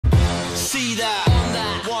See that,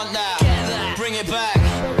 want that, bring it back.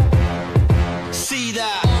 See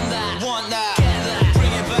that, want that,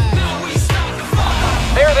 bring it back.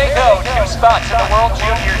 There they go, 2 spots in the World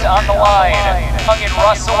Juniors on the line. Hung in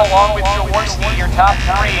Russell along with Jaworski, your top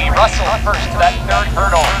 3. Russell first to that 3rd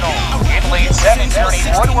hurdle. In lane 7, Journey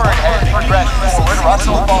Woodward has progressed forward.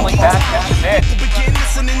 Russell falling back just a bit.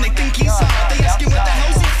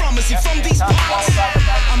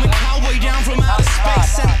 I'm a cowboy down from outer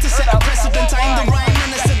space, sent to set a precedent. I'm the rhyme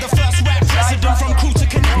minister, the first rap president. From crew to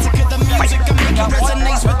Connecticut, the music I make it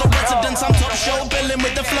resonates with the residents. I'm top show billing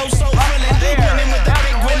with the flow so thrilling. Winning with the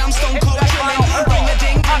big win, I'm stone cold chilling. Bring a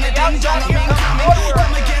ding, dong, I mean coming.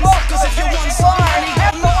 Come again, suckers, if you want some money.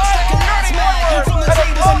 Get lost like a last man. From the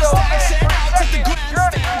tables and the stacks, set out to the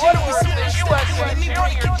grandstand. You know it's so much, let me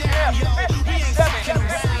break it down, yo. We ain't fucking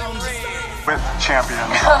around. With champion,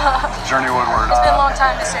 Journey Woodward. It's been a long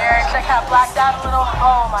time this year. I kind of blacked out a little.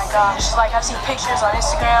 Oh my gosh. Like, I've seen pictures on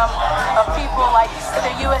Instagram of people like with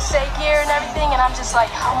their USA gear and everything, and I'm just like,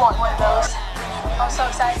 I want one of those. I'm so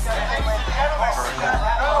excited to go to Finland.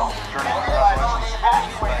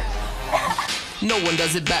 No one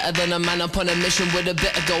does it better than a man up on a mission with a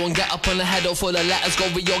bit of go and get up on a head full of letters. Go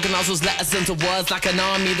reorganize those letters into words like an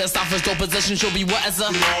army. The suffers no position should be wet as a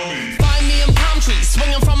find me in palm trees,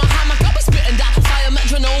 swinging from a hammock. I'll be spitting that fire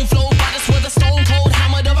metronome flow. By this with a stone cold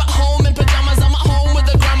hammer. They're at home in pajamas. I'm at home with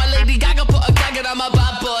the grandma. Lady Gaga put a gag on my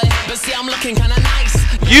bad boy. But see, I'm looking kinda nice.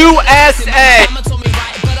 USA! Mama told me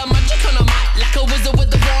right, but I'm magic on a mic. Like a wizard with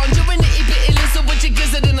the wand. You're an itty bitty lizard with your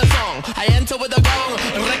gizzard in a song. I enter with a gong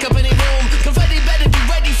and wreck up any room. Confetti better be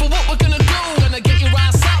ready for what we're gonna do. Gonna get your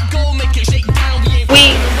ass up, go make it shake down.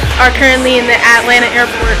 We are currently in the Atlanta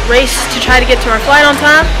airport race to try to get to our flight on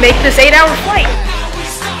time. Make this 8-hour flight.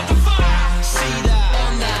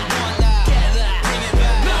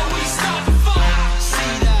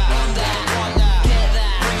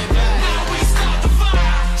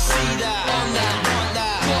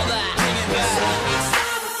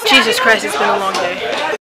 Jesus Christ, it's been a long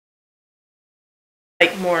day.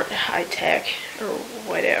 Like more high tech or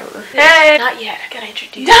whatever. Hey! Not yet, I gotta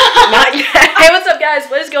introduce you. Not yet. Hey, what's up guys?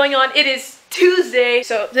 What is going on? It is Tuesday.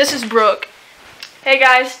 So this is Brooke. Hey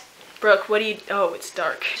guys. Brooke, what do you, oh, it's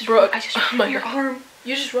dark. Brooke, I just wrote on your arm.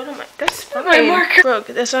 You just wrote on my, that's fine. My marker. Brooke,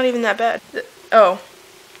 that's not even that bad.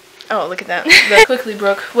 Oh, look at that. Quickly,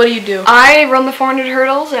 Brooke, what do you do? I run the 400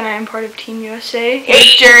 hurdles and I'm part of Team USA.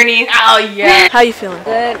 Hey, Journey. Oh yeah. How you feeling?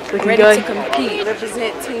 Good. Looking Ready good. to compete.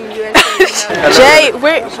 Represent Team USA. Jay,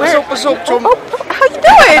 where? What's up, Chum? How you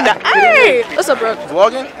doing? Hey. What's up, Brooke?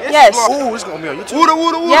 Vlogging? Yes. Ooh, it's gonna be on YouTube.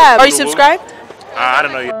 Woodah. Yeah. Are you subscribed? I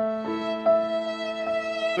don't know yet.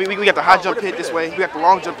 We got the high jump pit this way. We got the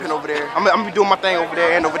long jump pit over there. I'm gonna be doing my thing over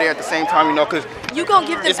there and over there at the same time, you know, cause you gonna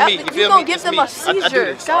give them a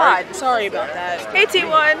seizure. God, sorry about that. Hey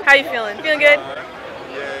T1, how you feeling? You feeling good?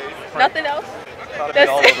 Nothing else?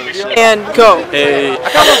 That's it. And go. Hey. I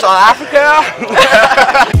come from South Africa.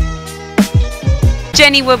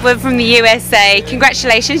 Jenny Woodward from the USA.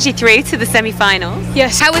 Congratulations, you're through to the semi-finals.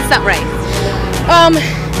 Yes. How was that race?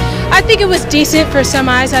 I think it was decent for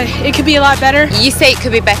semis. It could be a lot better. You say it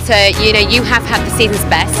could be better. You know, you have had the season's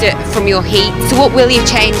best from your heat. So what will you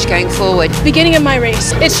change going forward? Beginning of my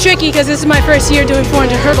race. It's tricky because this is my first year doing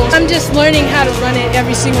 400 hurdles. I'm just learning how to run it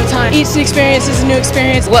every single time. Each experience is a new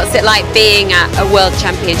experience. What's it like being at a world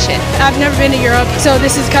championship? I've never been to Europe, so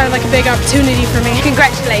this is kind of like a big opportunity for me.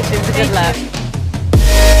 Congratulations and good luck.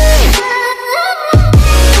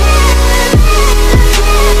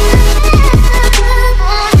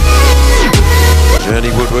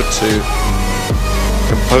 Journey Woodward to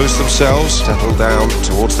compose themselves, settle down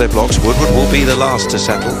towards their blocks. Woodward will be the last to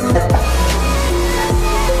settle.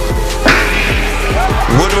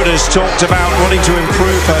 Woodward has talked about wanting to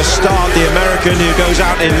improve her start. The American who goes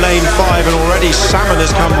out in lane 5, and already Salmon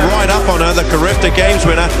has come right up on her, the Carifta Games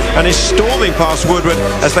winner, and is storming past Woodward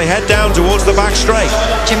as they head down towards the back straight.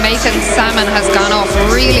 Jamaican Salmon has gone off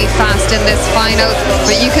really fast in this final,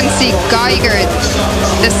 but you can see Geiger,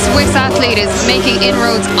 the Swiss athlete, is making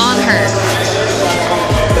inroads on her.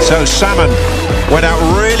 So Salmon went out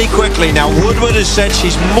really quickly. Now Woodward has said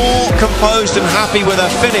she's more composed and happy with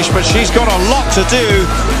her finish, but she's got a lot to do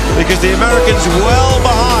because the American's well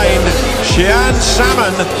behind Duchanne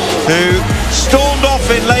Thomas, who stormed off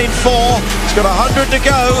in lane 4. She's got 100 to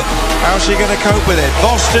go. How's she going to cope with it?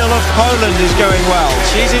 Vostil of Poland is going well.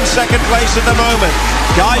 She's in second place at the moment.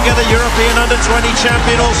 Geiger, the European under-20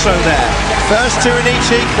 champion, also there. First two in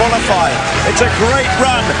each heat qualify. It's a great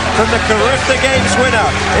run from the Carifta Games winner.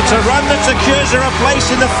 It's a run that secures her a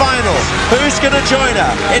place in the final. Who's going to join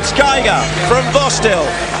her? It's Geiger from Vostil.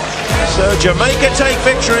 So Jamaica take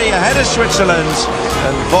victory ahead of Switzerland,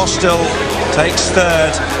 and Vostell takes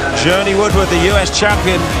third. Journey Woodward, the US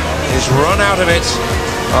champion, is run out of it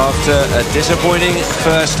after a disappointing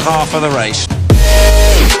first half of the race.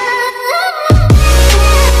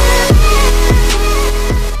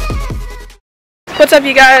 What's up,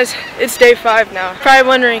 you guys? It's day 5 now. Probably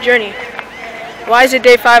wondering, Journey, why is it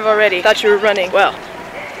day 5 already? Thought you were running. Well,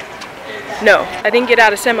 no, I didn't get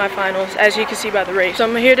out of semifinals, as you can see by the race. So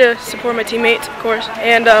I'm here to support my teammates, of course,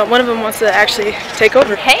 and one of them wants to actually take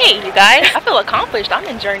over. Hey, you guys, I feel accomplished. I'm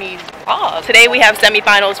in Journey's vlog. Today we have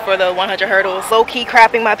semifinals for the 100 hurdles. Low-key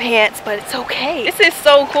crapping my pants, but it's okay. This is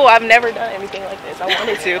so cool. I've never done anything like this. I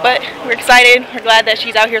wanted to, but we're excited. We're glad that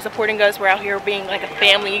she's out here supporting us. We're out here being like a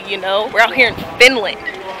family, you know. We're out here in Finland.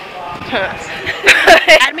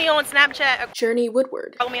 Add me on Snapchat. Journey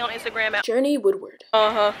Woodward. Follow me on Instagram at Journey Woodward.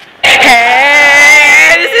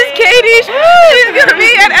 Hey, this is Katie. She's gonna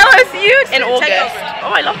be at LSU in August.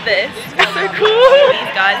 Oh, I love this. It's so cool.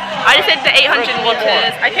 These guys. I just did the 800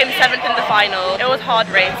 meters. I came 7th in the final. It was a hard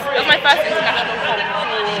race. It was my first international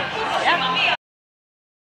qualification. Yeah.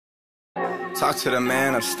 Talk to the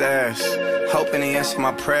man upstairs, hoping he answer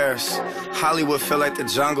my prayers. Hollywood feel like the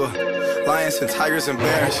jungle, lions and tigers and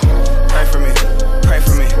bears. Pray for me, pray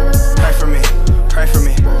for me, pray for me, pray for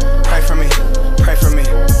me, pray for me, pray for me,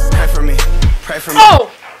 pray for me, pray for me.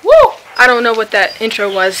 Oh, woo! I don't know what that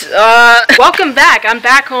intro was. Welcome back. I'm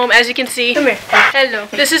back home, as you can see. Come here. Hello.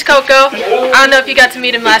 This is Coco. I don't know if you got to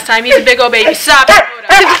meet him last time. He's a big old baby. Stop it.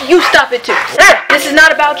 You stop it too. This is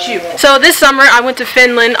not about you. So this summer I went to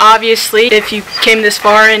Finland, obviously, if you came this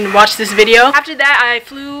far and watched this video. After that I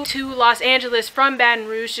flew to Los Angeles from Baton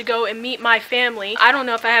Rouge to go and meet my family. I don't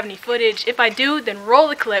know if I have any footage. If I do, then roll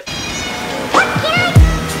the clip.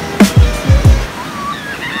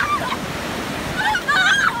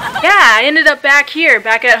 Yeah, I ended up back here,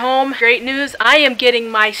 back at home. Great news, I am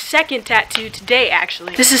getting my second tattoo today,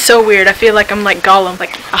 actually. This is so weird. I feel like I'm like Gollum,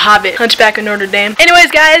 like a hobbit, Hunchback of Notre Dame.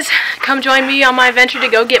 Anyways, guys, come join me on my venture to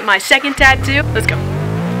go get my second tattoo. Let's go.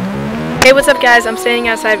 Hey, what's up, guys? I'm standing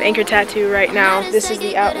outside of Anchor Tattoo right now. This is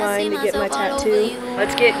the outline to get my tattoo.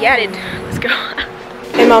 Let's get yatted. Let's go.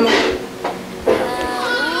 Hey, Mama.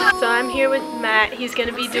 So I'm here with Matt. He's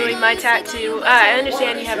gonna be doing my tattoo. I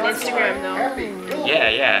understand you have an Instagram though.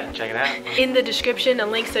 Yeah, check it out. In the description, a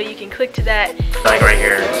link so you can click to that. Like right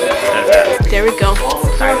here. There we go.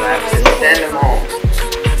 Sorry, send them home.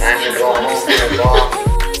 Time to go home.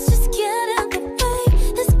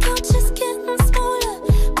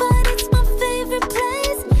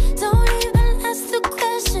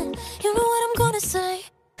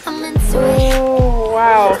 Oh,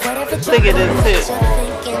 wow. Look at this too.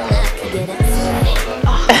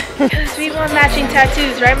 Because we want matching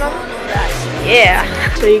tattoos, right, Mama? Yeah.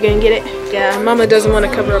 So you're gonna get it? Yeah, Mama doesn't want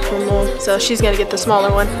to cover up her mole, so she's gonna get the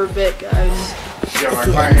smaller one for Vic, guys.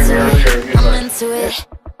 I'm into it.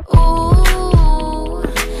 Ooh,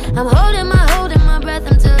 I'm holding my breath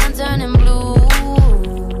until I'm turning blue.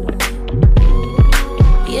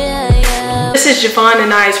 Yeah. This is JuVaughn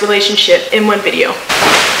and I's relationship in one video.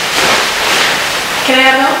 Can I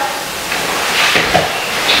have help?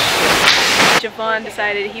 JuVaughn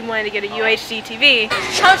decided he wanted to get a UHD TV.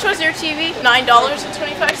 How much was your TV?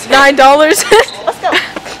 $9.25. $9? Let's go.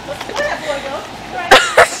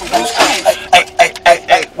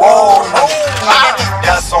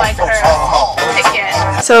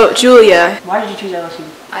 So, Julia. Why did you choose LSU?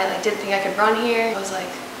 I didn't think I could run here. I was like,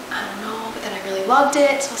 I don't know, but then I really loved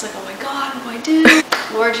it. So I was like, oh my God, what do I do?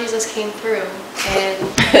 Lord Jesus came through and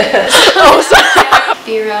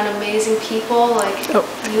be around amazing people like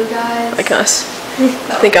you guys. Like us.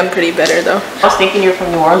 I think I'm pretty better though. I was thinking you were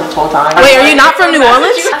from New Orleans this whole time. Wait, are you not from New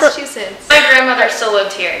Orleans? Massachusetts. My grandmother still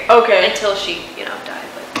lived here. Okay. Until she, you know, died.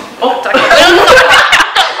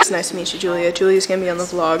 It's nice to meet you, Julia. Julia's gonna be on the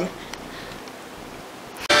vlog.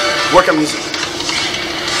 Work on music.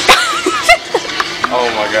 Oh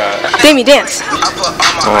my God. Damion, dance.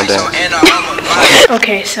 Come on, dance.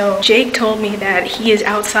 Okay, so Jake told me that he is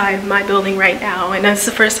outside my building right now, and that's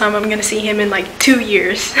the first time I'm gonna see him in like 2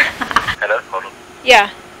 years. Hello, hold on. Yeah.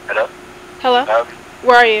 Hello? Hello?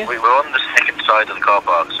 Where are you? We're on the second side of the car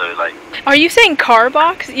park, so like... Are you saying car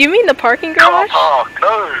box? You mean the parking garage? Car park,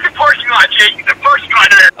 no! The parking lot, Jake! The parking lot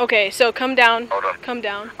there! Okay, so come down. Hold on. Come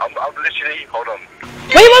down. I'm literally... Hold on.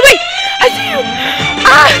 Wait! I see you!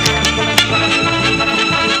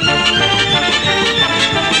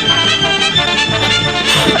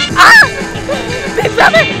 Big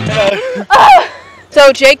brother!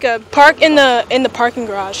 So Jacob, park in the parking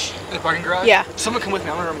garage. In the parking garage? Yeah. Someone come with me,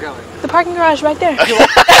 I don't know where I'm going. The parking garage right there.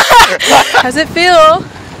 How's it feel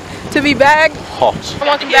to be back. Hot. I'm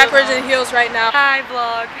walking backwards in heels right now. Hi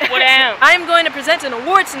vlog. What am? I am going to present an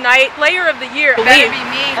award tonight. Player of the Year. Better be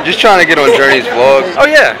me. Just trying to get on Journey's vlog. Oh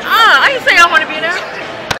yeah. I didn't say I want to be there.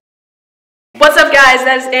 What's up guys,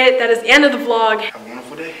 that is it. That is the end of the vlog. Have a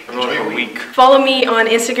wonderful day. Enjoy your week. Follow me on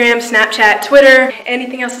Instagram, Snapchat, Twitter.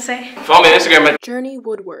 Anything else to say? Follow me on Instagram at Journey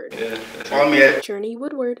Woodward. Yeah. Follow me at Journey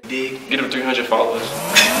Woodward. Dig. Get him 300 followers.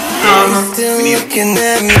 Still looking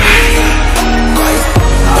at me.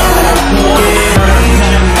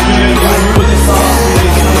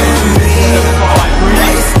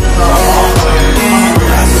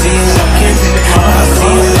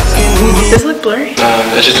 Does it look blurry?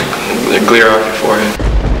 It's just a glare off your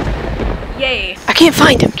forehead. Yay. I can't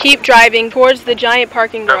find him. Keep driving towards the giant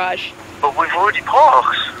parking garage. But we've already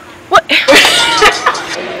parked. What?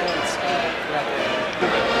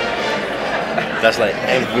 That's like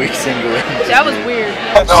every single interview. That was weird.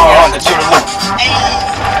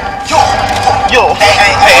 Yo,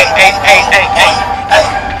 hey.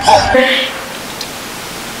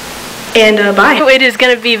 And bye. It is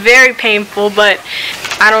going to be very painful, but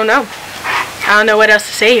I don't know. I don't know what else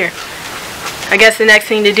to say here. I guess the next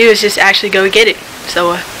thing to do is just actually go get it.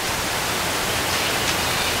 So,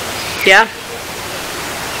 yeah.